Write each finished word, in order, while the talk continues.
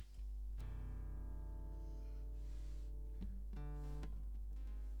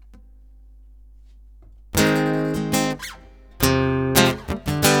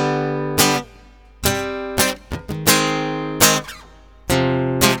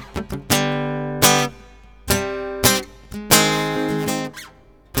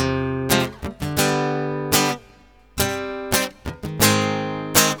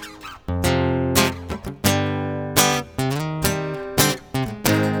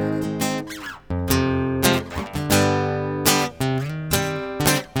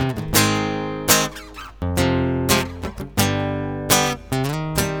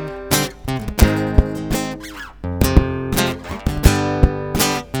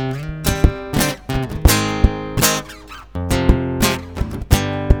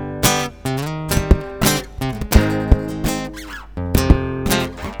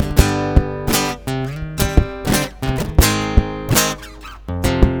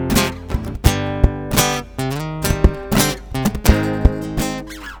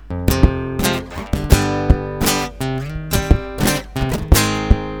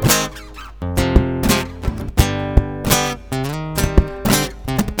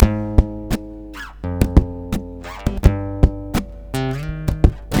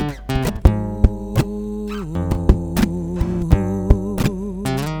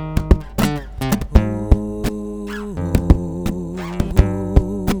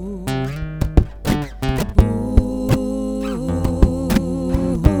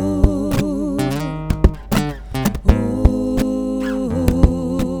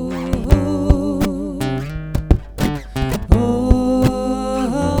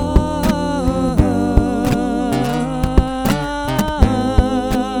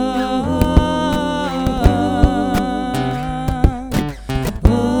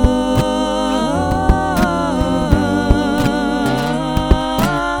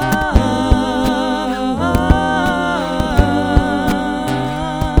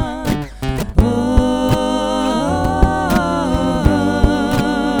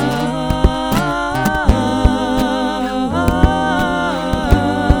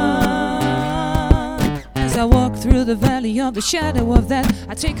Through the valley of the shadow of that,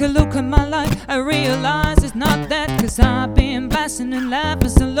 I take a look at my life, I realize it's not that. Cause I've been blasting and laughing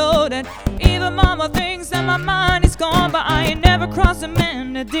so low that even mama thinks that my mind is gone. But I ain't never crossed a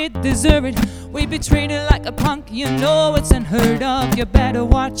man that did deserve it. We be treated like a punk, you know it's unheard of. You better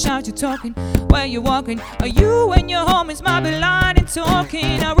watch out you're talking, where you're walking. Or you and your homies might be lying and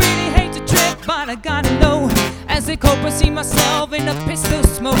talking. I really hate to trip, but I gotta know. As a cope, I see myself in a pistol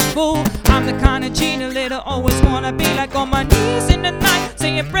smoke fool. I'm the kind of G that'll always wanna be like on my knees in the night,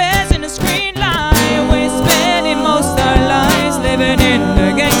 saying prayers in the screen light. We're spending most our lives living in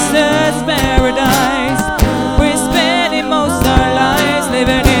the gangster's paradise. We're spending most our lives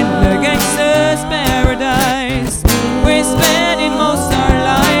living in the gangster's paradise. We're spending most our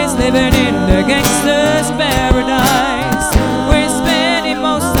lives living in the gangster's paradise. We're spending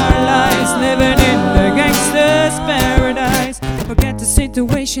most our lives living in the gangster's paradise. Forget the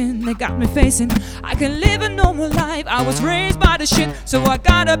situation they got me facing. I can live a normal life. I was raised by the shit, so I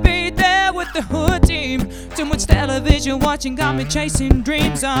gotta be there with the hood team. Too much television watching got me chasing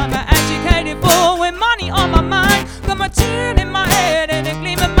dreams. I'm an educated fool with money on my mind. Got my chin in my head and a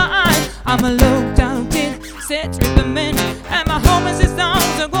gleam in my eye. I'm a low down kid, set tripping man, and my homies is down,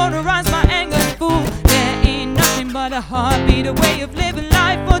 so gonna rise my anger fool. There ain't nothing but a heartbeat, a way of living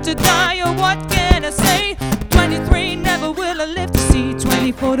life or to die. Or what can I say? 23, never will I live to see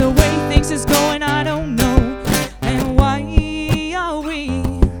 24. The way things is going, I don't know. And why are we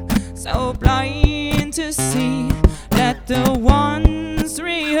so blind to see that the ones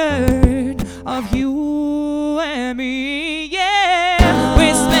we heard of you and me? Yeah,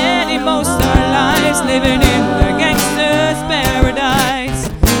 we're spending most our lives living in the gangster's paradise.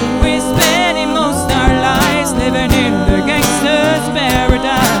 We're spending most our lives living in the gangster's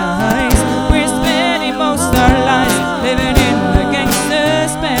paradise. We're spending most our lives living in the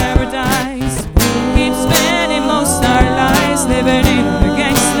gangster's paradise. Keep spending most our lives living in the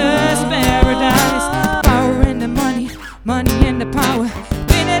gangster's paradise. Power and the money, money and the power.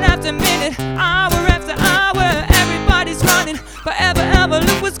 Minute after minute, hour after hour, everybody's running forever, ever.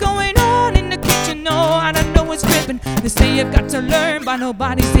 Look what's going on in the kitchen. No, I don't know what's dripping. They say you've got to learn, but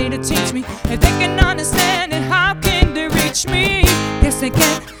nobody's there to teach me. If they can understand it, how can they reach me? Yes, they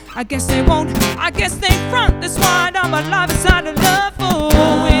can. I guess they won't, I guess they front. That's why I'm alive inside of love.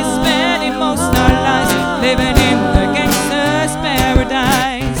 Oh, we're spending most our lives living in the gangster's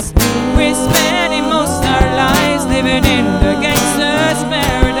paradise. We're spending most our lives living in the gangster's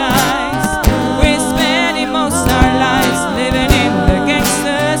paradise. We're spending most our lives living in the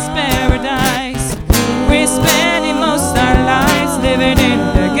gangster's paradise. We're spending most our lives living in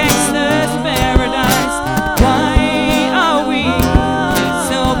the gangster's paradise. Why are we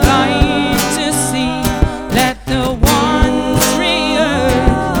so blind to see that the ones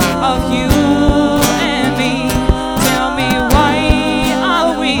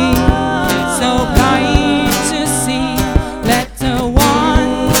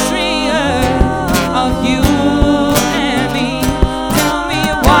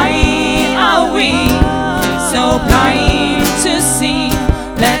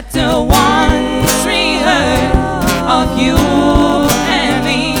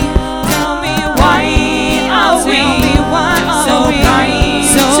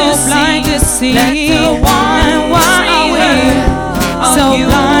see.